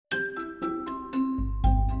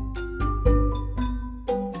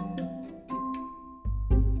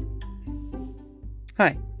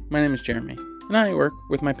Hi, my name is Jeremy, and I work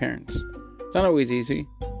with my parents. It's not always easy.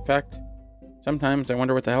 In fact, sometimes I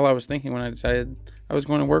wonder what the hell I was thinking when I decided I was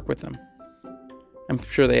going to work with them. I'm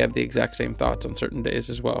sure they have the exact same thoughts on certain days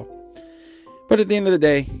as well. But at the end of the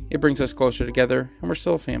day, it brings us closer together, and we're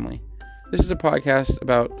still a family. This is a podcast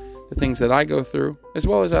about the things that I go through, as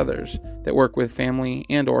well as others that work with family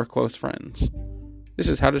and or close friends. This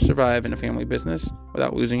is how to survive in a family business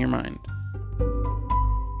without losing your mind.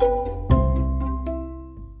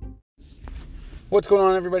 What's going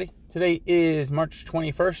on, everybody? Today is March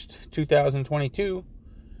 21st, 2022,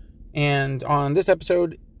 and on this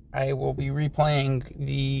episode, I will be replaying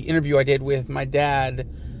the interview I did with my dad.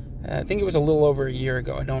 I think it was a little over a year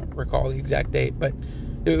ago. I don't recall the exact date, but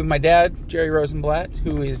it was my dad, Jerry Rosenblatt,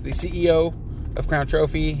 who is the CEO of Crown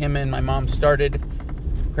Trophy. Him and my mom started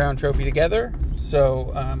Crown Trophy together,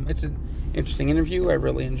 so it's an interesting interview I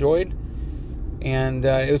really enjoyed. And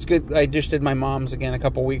it was good. I just did my mom's again a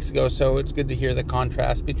couple weeks ago, so it's good to hear the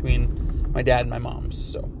contrast between my dad and my mom's.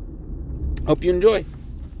 So, hope you enjoy.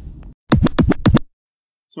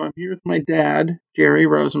 So I'm here with my dad, Jerry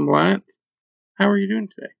Rosenblatt. How are you doing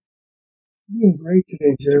today? Doing great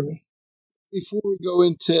today, Jeremy. Before we go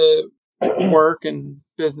into work and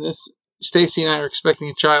business, Stacy and I are expecting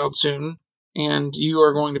a child soon, and you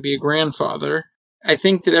are going to be a grandfather. I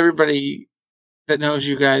think that everybody that knows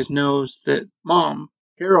you guys knows that Mom,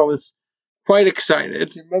 Carol, is quite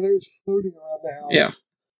excited. Your mother is floating around the house. Yeah.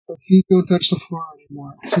 Her feet don't touch the floor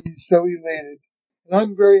anymore. She's so elated. And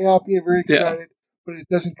I'm very happy and very excited, but it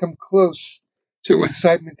doesn't come close to the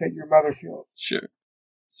excitement that your mother feels. Sure.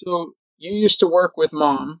 So you used to work with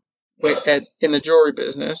Mom in the jewelry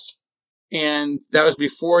business, and that was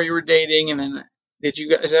before you were dating, and then did you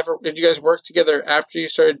guys work together after you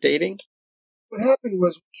started dating? What happened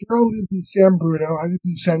was Carol lived in San Bruno. I lived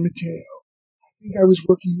in San Mateo. I think I was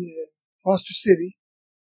working in Foster City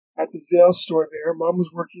at the Zales store there. Mom was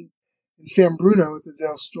working in San Bruno at the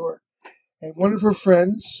Zales store. And one of our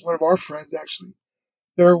friends actually,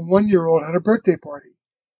 their 1-year-old had a birthday party.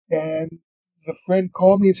 And the friend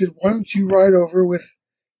called me and said, "Why don't you ride over with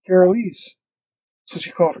Carolise?" So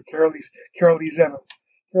she called her Carolise Evans.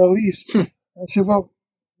 Carolise. I said, "Well,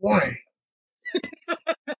 why?"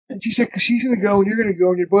 And she said, "Because she's going to go and you're going to go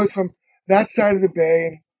and you're both from that side of the bay."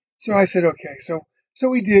 And so I said, okay. So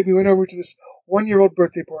we did. We went over to this 1-year-old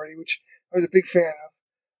birthday party, which I was a big fan of.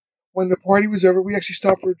 When the party was over, we actually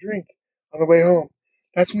stopped for a drink on the way home.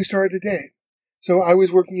 That's when we started to date. So I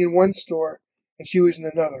was working in one store and she was in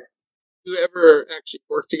another. Did you ever actually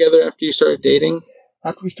work together after you started dating?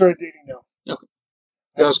 After we started dating, no. Okay.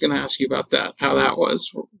 I was going to ask you about that, how that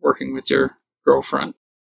was, working with your girlfriend.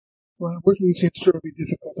 Well, working in the same store would be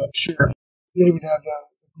difficult, I'm sure. You don't even have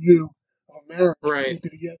the view of a marriage Right.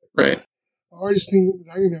 together. Right. The hardest thing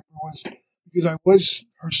that I remember was because I was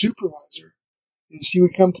her supervisor, and she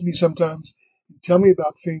would come to me sometimes and tell me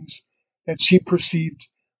about things that she perceived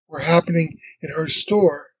were happening in her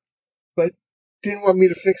store, but didn't want me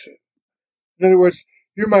to fix it. In other words,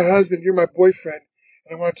 you're my husband, you're my boyfriend,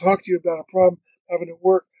 and I want to talk to you about a problem having at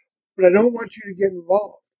work, but I don't want you to get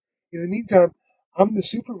involved. In the meantime, I'm the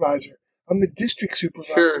supervisor. I'm the district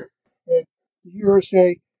supervisor. Sure. And to hear her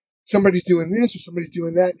say, somebody's doing this or somebody's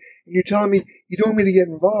doing that, and you're telling me you don't want me to get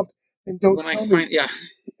involved, then don't tell me. Yeah.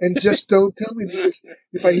 And just don't tell me, because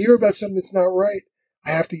if I hear about something that's not right, I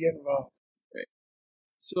have to get involved. Right.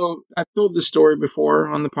 So I've told this story before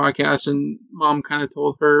on the podcast, and Mom kind of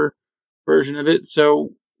told her version of it. So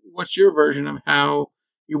what's your version of how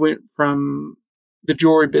you went from the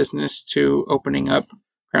jewelry business to opening up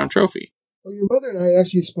Crown Trophy? Well, your mother and I had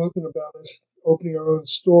actually spoken about us opening our own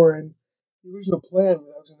store, and the original plan was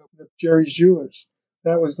I was going to open up Jerry's Jewelers.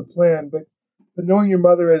 That was the plan, but knowing your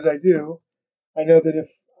mother as I do, I know that if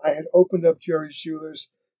I had opened up Jerry's Jewelers,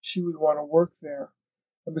 she would want to work there.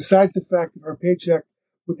 And besides the fact that her paycheck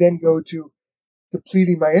would then go to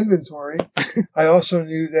depleting my inventory, I also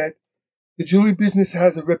knew that the jewelry business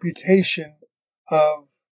has a reputation of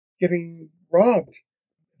getting robbed.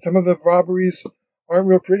 Some of the robberies aren't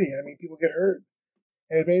real pretty. I mean, people get hurt.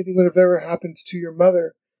 And if anything would have ever happened to your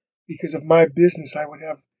mother because of my business, I would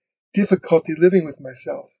have difficulty living with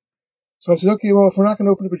myself. So I said, okay, well, if we're not going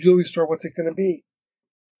to open up a jewelry store, what's it going to be?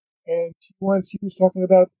 And she was talking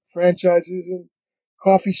about franchises and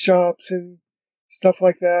coffee shops and stuff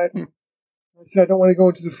like that. I said, I don't want to go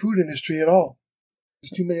into the food industry at all.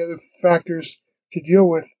 There's too many other factors to deal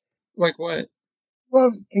with. Like what?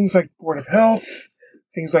 Well, things like Board of Health,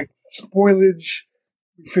 things like spoilage,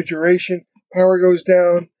 refrigeration, power goes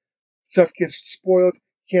down, stuff gets spoiled,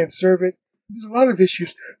 can't serve it. There's a lot of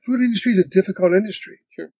issues. Food industry is a difficult industry.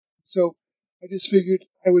 Sure. So I just figured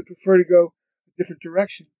I would prefer to go a different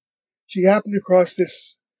direction. She happened across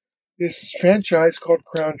this franchise called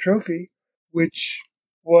Crown Trophy, which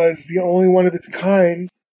was the only one of its kind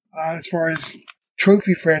as far as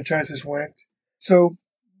trophy franchises went. So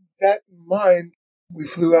that in mind, we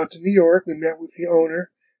flew out to New York. We met with the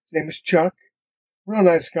owner. His name is Chuck. Real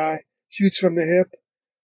nice guy. Shoots from the hip.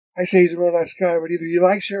 I say he's a real nice guy, but either he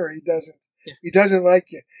likes you or he doesn't. Yeah. He doesn't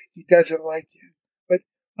like you. He doesn't like you. But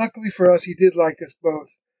luckily for us, he did like us both,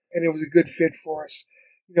 and it was a good fit for us.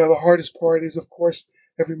 The hardest part is, of course,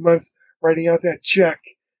 every month writing out that check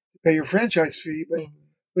to pay your franchise fee.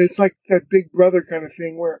 But it's like that big brother kind of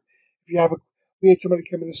thing where if you have we had somebody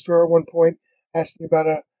come in the store at one point asking about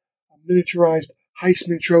a miniaturized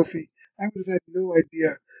Heisman Trophy. I would have had no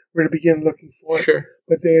idea where to begin looking for it. Sure.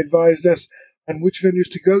 But they advised us on which vendors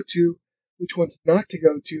to go to, which ones not to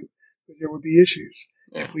go to, because there would be issues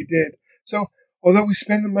if we did. So although we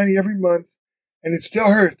spend the money every month and it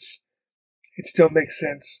still hurts, it still makes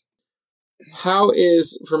sense. How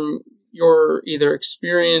is, from your either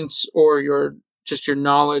experience or your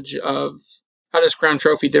knowledge of, how does Crown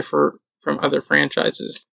Trophy differ from other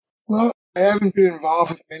franchises? Well, I haven't been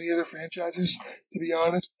involved with many other franchises, to be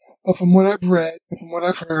honest. But from what I've read and from what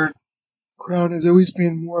I've heard, Crown has always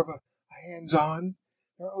been more of a hands-on.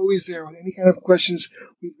 They're always there with any kind of questions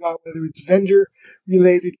we've got, whether it's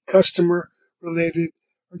vendor-related, customer-related,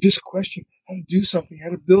 or just a question, how to do something,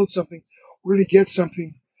 how to build something, where to get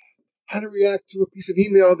something, how to react to a piece of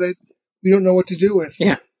email that we don't know what to do with.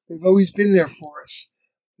 Yeah. They've always been there for us.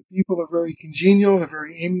 The people are very congenial, they're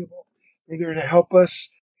very amiable, they're there to help us,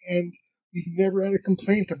 and we've never had a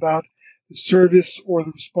complaint about the service or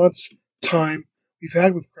the response time we've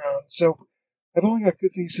had with Crown. So I've only got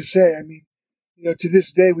good things to say. I mean, to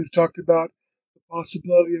this day, we've talked about the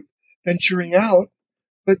possibility of venturing out,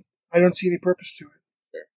 but I don't see any purpose to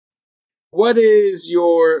it. What is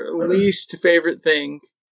your least favorite thing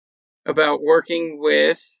about working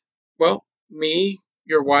with, me,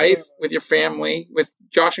 your wife, with your family, with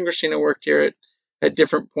Josh and Christina worked here at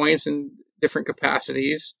different points and different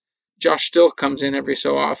capacities. Josh still comes in every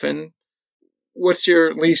so often. What's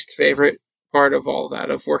your least favorite part of all that,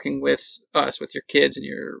 of working with us, with your kids and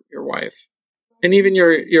your wife, and even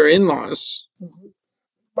your in-laws? Mm-hmm.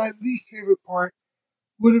 My least favorite part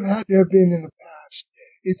would have had to have been in the past.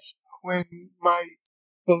 It's when my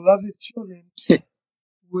beloved children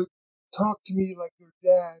would talk to me like their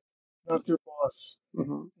dad, not their boss.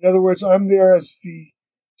 Mm-hmm. In other words, I'm there as the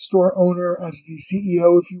store owner, as the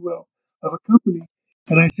CEO, if you will, of a company,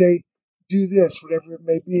 and I say, do this, whatever it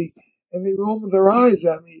may be, and they roll their eyes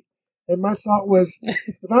at me. And my thought was,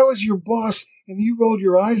 if I was your boss and you rolled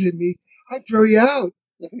your eyes at me, I'd throw you out.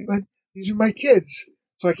 Mm-hmm. But these are my kids,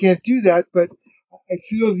 so I can't do that. But I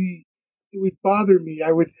feel it would bother me.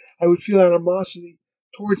 I would feel animosity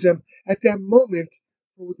towards them at that moment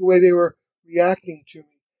with the way they were reacting to me.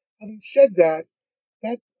 Having said that,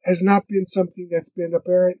 that has not been something that's been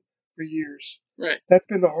apparent for years. Right. That's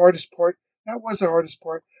been the hardest part. That was the hardest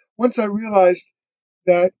part. Once I realized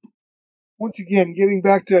that, once again, getting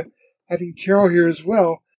back to having Carol here as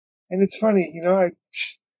well, and it's funny,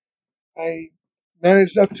 I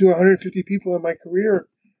managed up to 150 people in my career,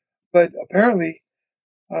 but apparently,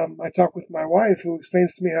 I talked with my wife, who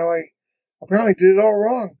explains to me how I apparently did it all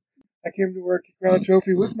wrong. I came to work at Crown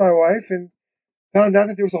Trophy with my wife and found out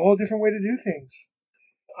that there was a whole different way to do things.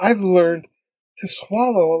 I've learned to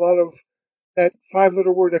swallow a lot of that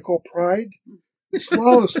 5-letter word I call pride. You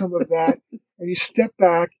swallow some of that and you step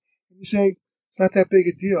back and you say, it's not that big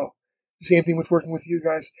a deal. The same thing with working with you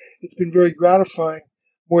guys. It's been very gratifying,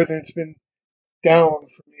 more than it's been down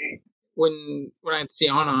for me. When I had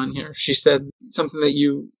Sienna on here, she said something that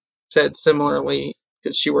you said similarly,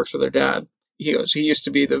 because she works with her dad. He used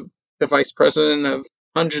to be the vice president of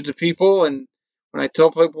hundreds of people, and when I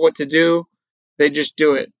tell people what to do, they just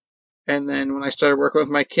do it. And then when I started working with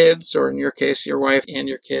my kids, or in your case, your wife and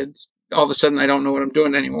your kids, all of a sudden I don't know what I'm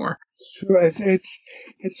doing anymore. Sure, it's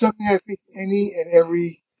something I think any and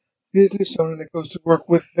every business owner that goes to work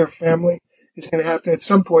with their family is going to have to, at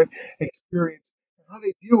some point, experience. And how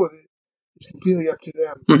they deal with it is completely up to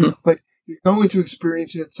them. Mm-hmm. But you're going to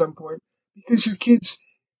experience it at some point, because your kids,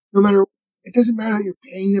 it doesn't matter that you're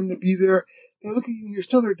paying them to be there. They look at you and you're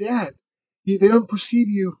still their dad. They don't perceive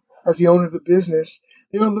you as the owner of the business.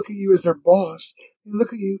 They don't look at you as their boss. They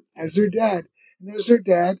look at you as their dad. And as their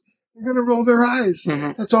dad, they're going to roll their eyes.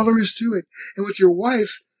 Mm-hmm. That's all there is to it. And with your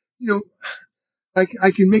wife, I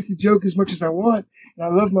can make the joke as much as I want, and I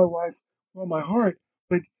love my wife with all my heart,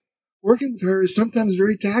 but working with her is sometimes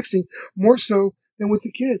very taxing, more so than with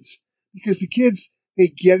the kids, because the kids, they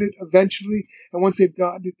get it eventually, and once they've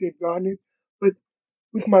gotten it, they've gotten it. But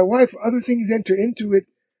with my wife, other things enter into it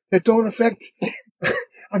that don't affect.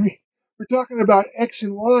 I mean, we're talking about X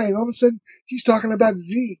and Y, and all of a sudden she's talking about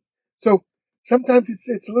Z. So sometimes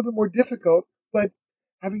it's a little bit more difficult. But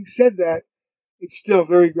having said that, it's still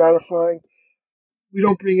very gratifying. We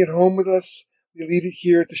don't bring it home with us. We leave it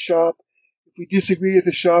here at the shop. If we disagree at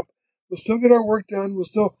the shop, we'll still get our work done. We'll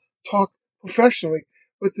still talk professionally,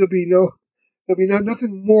 but there'll be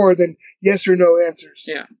nothing more than yes or no answers.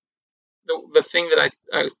 Yeah. The thing that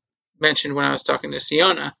I mentioned when I was talking to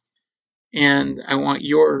Sienna, and I want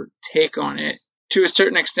your take on it, to a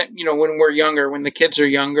certain extent, when we're younger, when the kids are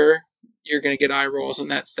younger, you're going to get eye rolls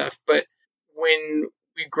and that stuff. But when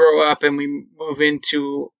we grow up and we move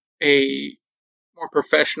into a more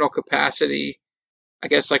professional capacity, I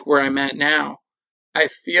guess like where I'm at now, I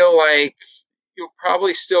feel like you'll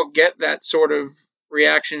probably still get that sort of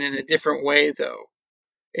reaction in a different way, though.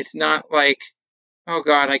 It's not like, oh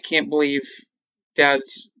God, I can't believe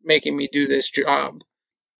Dad's making me do this job.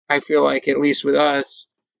 I feel like, at least with us,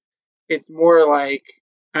 it's more like,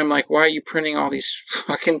 I'm like, why are you printing all these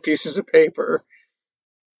fucking pieces of paper?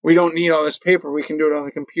 We don't need all this paper. We can do it on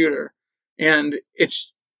the computer. And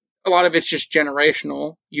a lot of it's just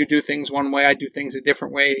generational. You do things one way, I do things a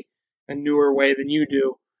different way, a newer way than you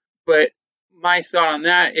do. But my thought on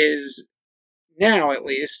that is, now at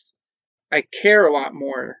least, I care a lot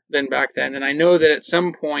more than back then. And I know that at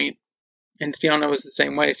some point, and Stiana was the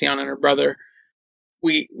same way, Stiana and her brother,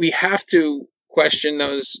 we have to question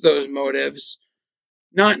those motives.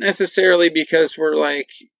 Not necessarily because we're like,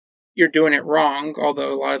 you're doing it wrong,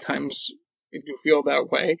 although a lot of times we do feel that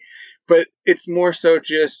way. But it's more so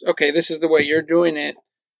just, okay, this is the way you're doing it.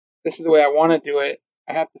 This is the way I want to do it.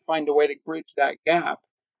 I have to find a way to bridge that gap.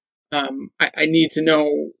 I need to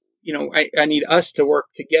know, I need us to work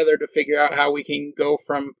together to figure out how we can go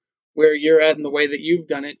from where you're at and the way that you've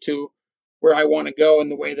done it to where I want to go and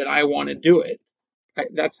the way that I want to do it.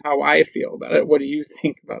 That's how I feel about it. What do you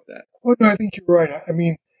think about that? Well, no, I think you're right. I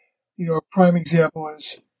mean, a prime example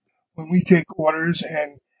is when we take orders,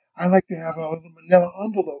 and I like to have a little manila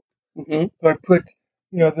envelope. Mm-hmm. I put,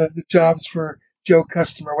 the jobs for Joe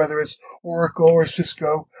Customer, whether it's Oracle or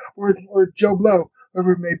Cisco or Joe Blow,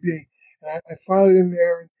 whoever it may be. And I file it in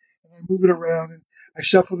there, and I move it around, and I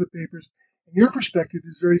shuffle the papers. And your perspective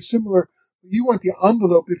is very similar. You want the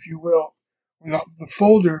envelope, if you will, or the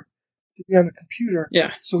folder to be on the computer.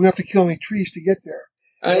 Yeah. So we don't have to kill any trees to get there.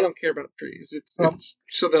 I don't care about trees. It's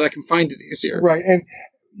so that I can find it easier. Right. And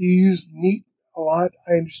you use Neat a lot.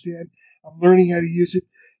 I understand. I'm learning how to use it.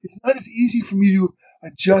 It's not as easy for me to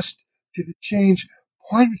adjust to the change.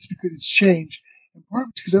 Part of it's because it's change, and part of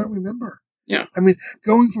it's because I don't remember. Yeah. I mean,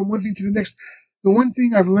 going from one thing to the next. The one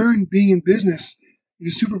thing I've learned being in business, in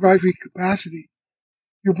a supervisory capacity,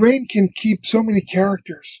 your brain can keep so many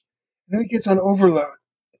characters, and then it gets on overload.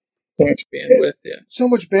 So much bandwidth, yeah. So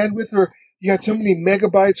much bandwidth, or you got so many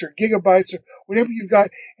megabytes or gigabytes or whatever you've got,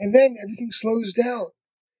 and then everything slows down.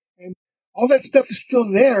 And all that stuff is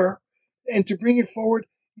still there, and to bring it forward,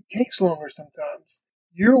 it takes longer sometimes.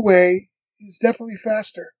 Your way is definitely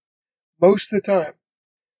faster, most of the time.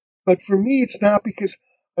 But for me, it's not, because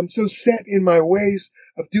I'm so set in my ways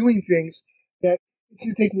of doing things that it's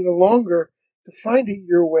going to take me longer to find it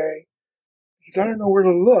your way, because I don't know where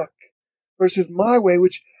to look, versus my way,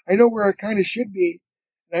 which I know where it kind of should be,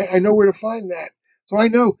 and I know where to find that. So I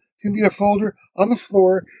know it's going to be in a folder on the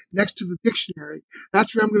floor next to the dictionary.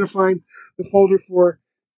 That's where I'm going to find the folder for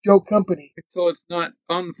Joe Company. Until it's not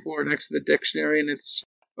on the floor next to the dictionary, and it's,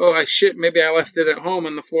 maybe I left it at home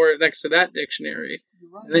on the floor next to that dictionary.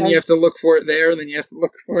 Right. And then you have to look for it there, and then you have to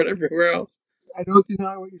look for it everywhere else. I don't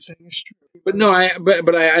deny what you're saying is true. But no,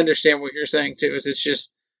 but I understand what you're saying too. Is it's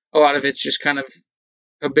just a lot of it's just kind of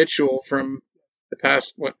habitual from the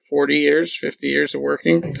past 40 years, 50 years of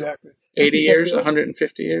working. Exactly. 80 years,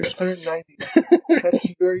 150 years. 190.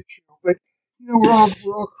 That's very true. But we're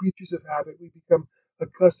all creatures of habit. We become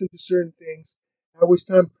accustomed to certain things. At which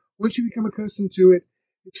time, once you become accustomed to it,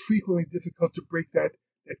 it's frequently difficult to break that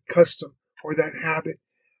custom or that habit.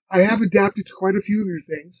 I have adapted to quite a few of your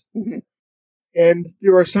things, mm-hmm. and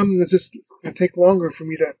there are some that just going to take longer for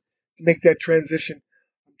me to make that transition.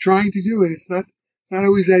 I'm trying to do it. It's not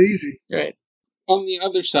always that easy. Right. On the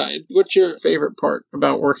other side, what's your favorite part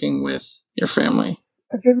about working with your family?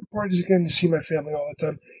 My favorite part is getting to see my family all the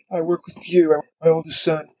time. I work with you, my oldest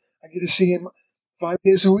son. I get to see him 5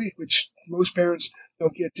 days a week, which most parents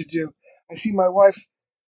don't get to do. I see my wife.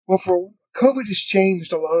 Well, for COVID has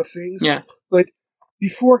changed a lot of things. Yeah. But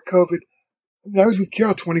before COVID, I was with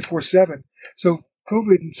Carol 24/7. So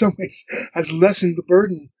COVID, in some ways, has lessened the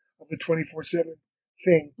burden of the 24/7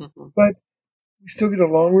 thing. Mm-hmm. But we still get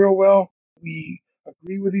along real well. We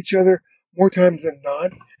agree with each other more times than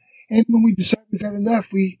not. And when we decide we've had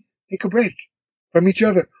enough, we take a break from each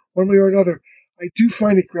other, one way or another. I do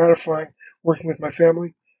find it gratifying working with my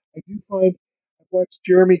family. I do find I've watched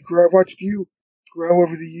Jeremy grow. I've watched you grow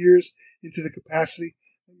over the years into the capacity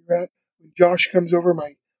that you're at. When Josh comes over,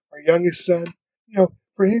 our youngest son,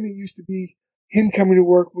 for him it used to be him coming to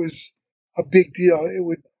work was a big deal. It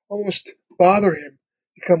would almost bother him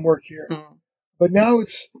to come work here. Mm. But now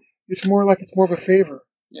it's more like it's more of a favor.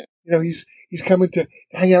 Yeah. He's coming to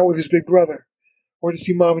hang out with his big brother or to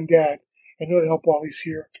see mom and dad, and he'll help while he's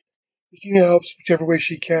here. Christina helps whichever way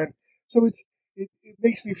she can. So it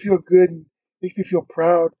makes me feel good and makes me feel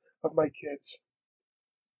proud of my kids.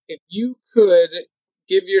 If you could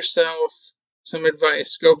give yourself some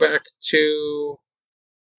advice, go back to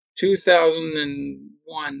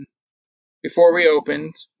 2001 before we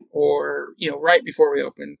opened, or right before we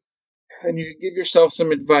opened, and you could give yourself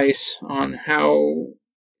some advice on how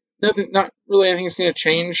not really anything's going to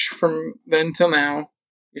change from then till now.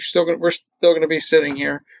 We're still going to be sitting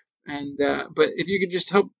here, and but if you could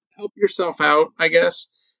just help yourself out, I guess,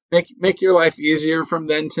 make your life easier from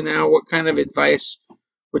then to now, what kind of advice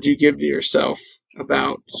would you give to yourself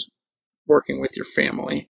about working with your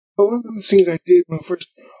family? Well, one of the things I did when I first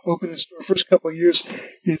opened the store, first couple of years,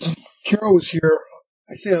 is Carol was here.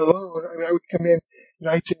 I say alone. I mean, I would come in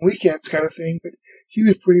nights and weekends kind of thing, but he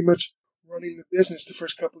was pretty much running the business the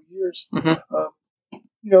first couple of years. Mm-hmm.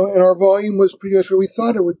 And our volume was pretty much where we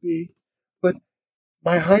thought it would be. But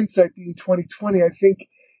my hindsight being 2020, I think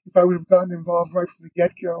if I would have gotten involved right from the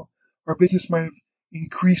get-go, our business might have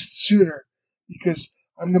increased sooner because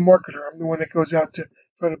I'm the marketer. I'm the one that goes out to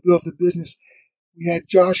try to build the business. We had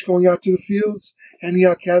Josh going out to the fields, handing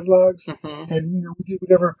out catalogs, Mm-hmm. and we did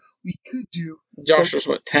whatever we could do. Josh was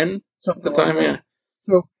 10 something at the time, like that. yeah.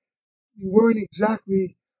 So we weren't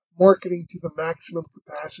exactly marketing to the maximum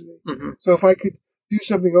capacity. Mm-hmm. So if I could do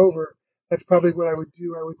something over, that's probably what I would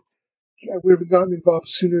do. I would have gotten involved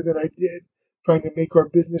sooner than I did, trying to make our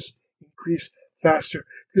business increase faster.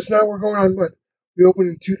 Because now we're going on we opened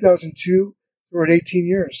in 2002. We're at 18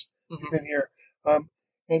 years Mm-hmm. we've been here.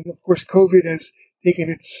 And of course, COVID has taken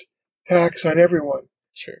its tax on everyone.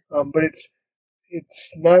 Sure. But it's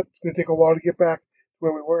going to take a while to get back to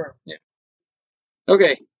where we were. Yeah.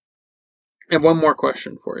 Okay. I have one more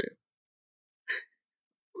question for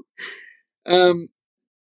you.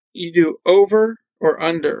 You do over or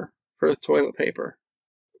under for the toilet paper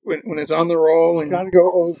when it's on the roll? It's got to go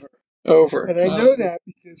over. Over. And I know that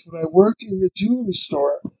because when I worked in the jewelry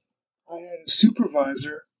store, I had a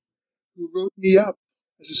supervisor who wrote me up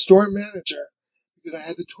as a store manager because I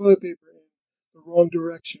had the toilet paper in the wrong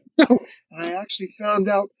direction. And I actually found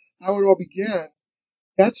out how it all began.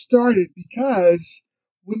 That started because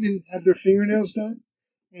women have their fingernails done,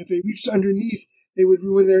 and if they reached underneath, they would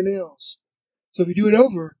ruin their nails. So if you do it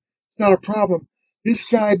over, it's not a problem. This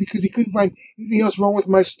guy, because he couldn't find anything else wrong with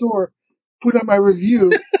my store, put on my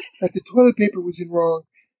review that the toilet paper was wrong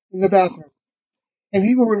in the bathroom. And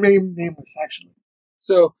he will remain nameless, actually.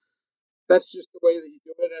 So that's just the way that you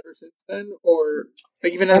do it ever since then? Or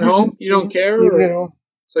even at home? You don't care? Even at home.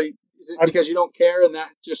 So is it because you don't care and that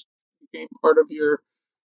just became part of your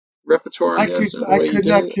repertoire? I could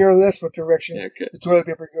not care less what direction the toilet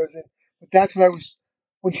paper goes in. But that's what I was...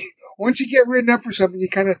 Once you get written up for something,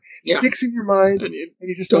 it kind of sticks in your mind, and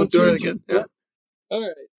you just don't do it again. Yeah. All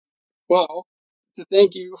right. Well, to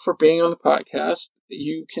thank you for being on the podcast.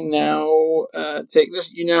 You can now take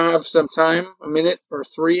this. You now have some time, a minute or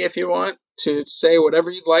 3 if you want, to say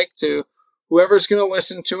whatever you'd like to whoever's going to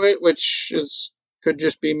listen to it, which could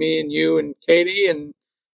just be me and you and Katie and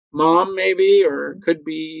Mom maybe, or it could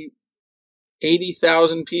be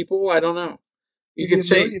 80,000 people. I don't know. You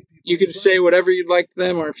can say whatever you'd like to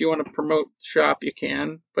them, or if you want to promote the shop, you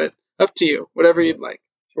can. But up to you. Whatever you'd like.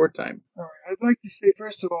 Short time. All right. I'd like to say,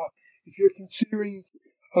 first of all, if you're considering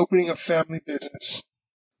opening a family business,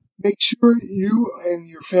 make sure you and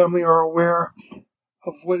your family are aware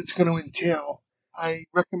of what it's going to entail. I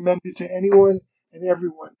recommend it to anyone and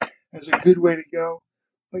everyone as a good way to go.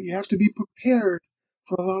 But you have to be prepared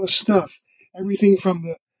for a lot of stuff. Everything from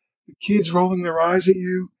the kids rolling their eyes at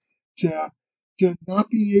you to not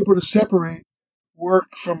being able to separate work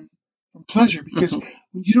from pleasure. Because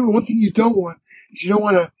one thing you don't want is you don't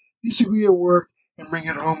want to disagree at work and bring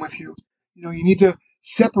it home with you. You need to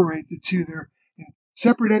separate the two. They're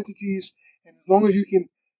separate entities, and as long as you can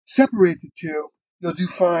separate the two, you'll do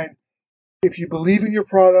fine. If you believe in your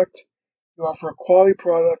product, you offer a quality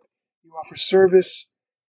product, you offer service,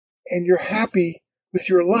 and you're happy with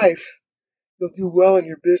your life, you'll do well in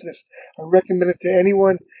your business. I recommend it to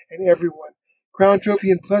anyone and everyone. Crown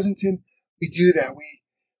Trophy in Pleasanton, we do that.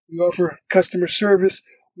 We offer customer service.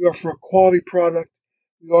 We offer a quality product.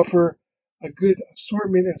 We offer a good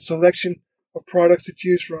assortment and selection of products to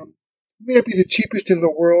choose from. We may not be the cheapest in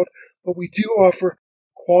the world, but we do offer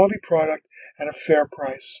quality product at a fair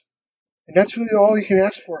price. And that's really all you can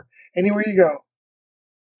ask for anywhere you go.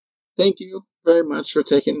 Thank you very much for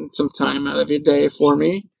taking some time out of your day for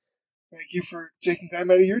me. Thank you for taking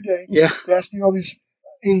time out of your day Yeah. to ask me all these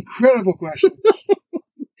incredible questions.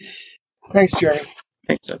 Thanks, Jeremy.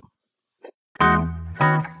 Thanks, Ed.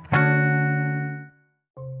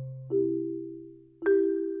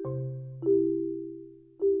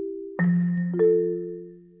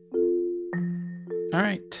 All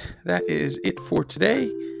right, that is it for today.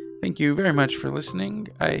 Thank you very much for listening.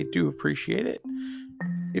 I do appreciate it.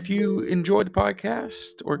 If you enjoyed the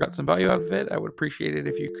podcast or got some value out of it, I would appreciate it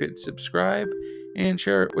if you could subscribe and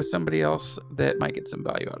share it with somebody else that might get some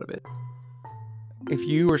value out of it. If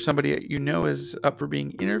you or somebody that you know is up for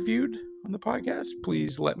being interviewed on the podcast,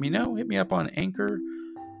 please let me know. Hit me up on Anchor,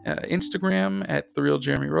 Instagram at The Real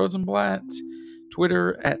Jeremy Rosenblatt,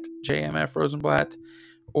 Twitter at JMF Rosenblatt,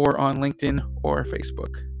 or on LinkedIn or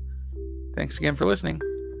Facebook. Thanks again for listening.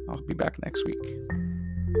 I'll be back next week.